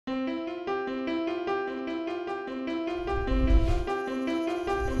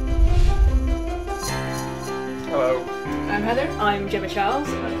I'm Heather. I'm Gemma Charles.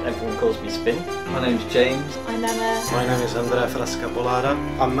 Everyone calls me Spin. My name's James. I'm Emma. My name is Andrea Frascapolara.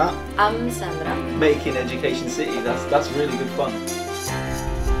 I'm Matt. I'm Sandra. Making EducationCity, that's really good fun.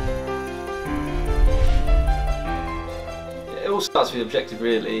 It all starts with the objective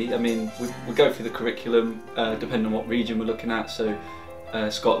really. I mean, we go through the curriculum depending on what region we're looking at, so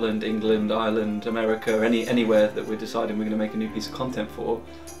Scotland, England, Ireland, America, anywhere that we're deciding we're going to make a new piece of content for,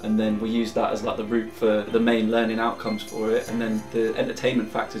 and then we use that as like the route for the main learning outcomes for it, and then the entertainment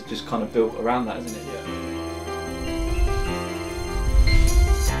factor is just kind of built around that, isn't it? Yeah.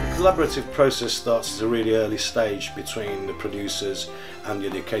 The collaborative process starts at a really early stage between the producers and the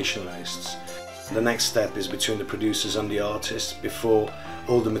educationalists. The next step is between the producers and the artists before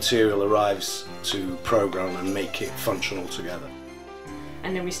all the material arrives to program and make it functional together.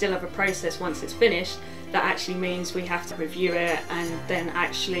 And then we still have a process once it's finished that actually means we have to review it and then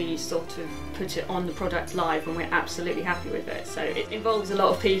actually sort of put it on the product live when we're absolutely happy with it. So it involves a lot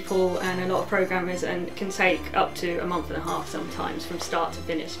of people and a lot of programmers, and it can take up to a month and a half sometimes from start to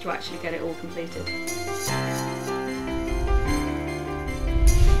finish to actually get it all completed.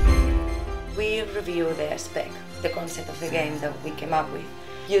 We review the spec, the concept of the game that we came up with.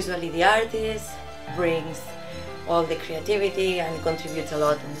 Usually the artist brings all the creativity and contributes a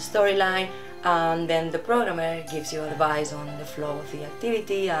lot on the storyline, and then the programmer gives you advice on the flow of the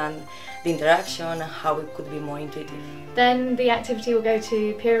activity and the interaction, how it could be more intuitive. Then the activity will go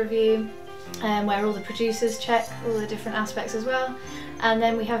to peer review, where all the producers check all the different aspects as well, and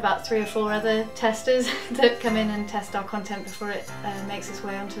then we have about 3 or 4 other testers that come in and test our content before it makes its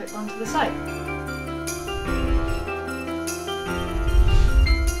way onto the site.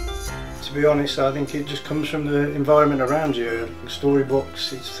 To be honest, I think it just comes from the environment around you.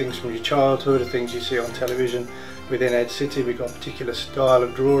 Storybooks, it's things from your childhood, things you see on television. Within EdCity we've got a particular style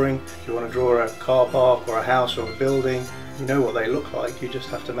of drawing. If you want to draw a car park or a house or a building, you know what they look like, you just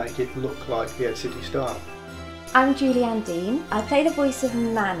have to make it look like the EdCity style. I'm Julianne Dean. I play the voice of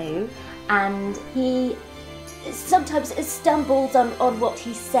Manu, and he sometimes stumbles on what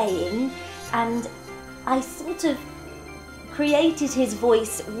he's saying, and I sort of created his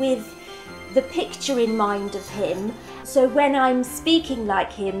voice with the picture in mind of him, so when I'm speaking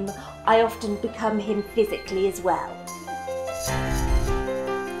like him, I often become him physically as well.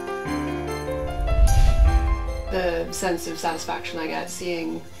 The sense of satisfaction I get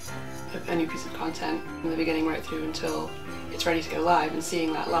seeing a new piece of content from the beginning right through until it's ready to go live, and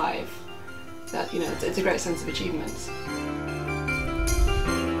seeing that live, that, you know, it's a great sense of achievement.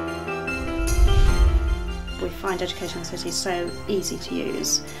 We find EducationCity so easy to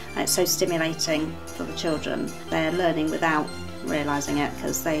use, and it's so stimulating for the children. They're learning without realising it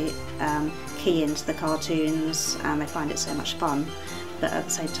because they key into the cartoons and they find it so much fun, but at the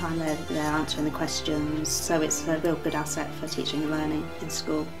same time they're answering the questions, so it's a real good asset for teaching and learning in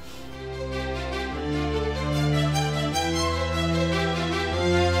school.